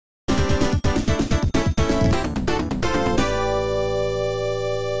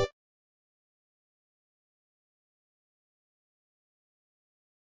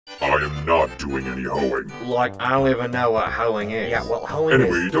doing any hoeing. Like, I don't even know what hoeing is. Yeah, well, hoeing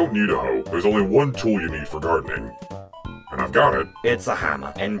Anyway, is... you don't need a hoe. There's only one tool you need for gardening. And I've got it. It's a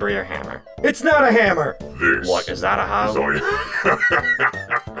hammer. Embryo hammer. It's not a hammer! This. What, is that a hoe? Sorry.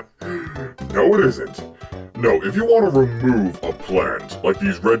 No, it isn't. No, if you want to remove a plant, like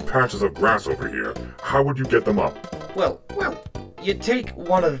these red patches of grass over here, how would you get them up? Well, you take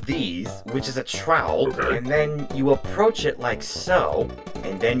one of these, which is a trowel, Okay. and then you approach it like so,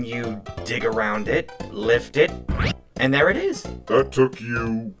 and then you dig around it, lift it, and there it is. That took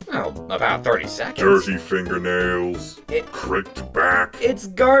you... Oh, about 30 seconds. dirty fingernails, cricked back. It's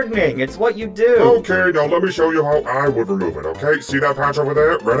gardening, it's what you do. Okay, now let me show you how I would remove it, okay? See that patch over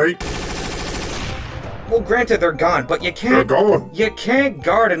there? Ready? Well, granted they're gone, but you can't... They're gone. You can't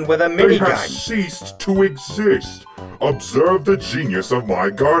garden with a They have minigun. ceased to exist. Observe the genius of my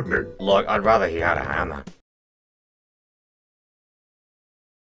gardening. Look, I'd rather he had a hammer.